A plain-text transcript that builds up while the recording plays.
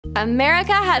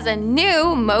America has a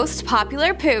new most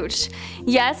popular pooch.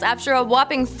 Yes, after a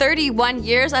whopping 31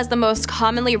 years as the most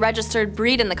commonly registered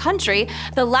breed in the country,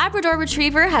 the Labrador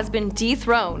Retriever has been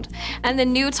dethroned, and the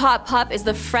new top pup is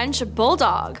the French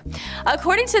Bulldog.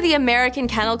 According to the American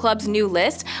Kennel Club's new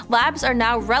list, Labs are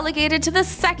now relegated to the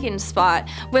second spot,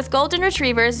 with Golden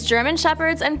Retrievers, German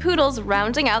Shepherds, and Poodles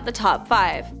rounding out the top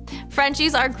 5.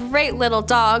 Frenchies are great little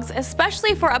dogs,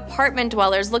 especially for apartment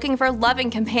dwellers looking for loving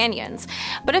companions.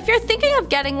 But if you're thinking of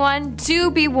getting one, do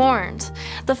be warned.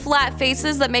 The flat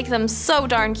faces that make them so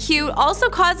darn cute also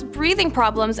cause breathing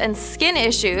problems and skin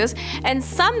issues, and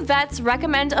some vets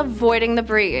recommend avoiding the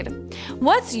breed.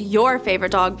 What's your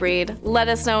favorite dog breed? Let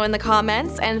us know in the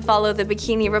comments and follow the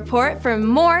Bikini Report for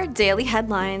more daily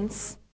headlines.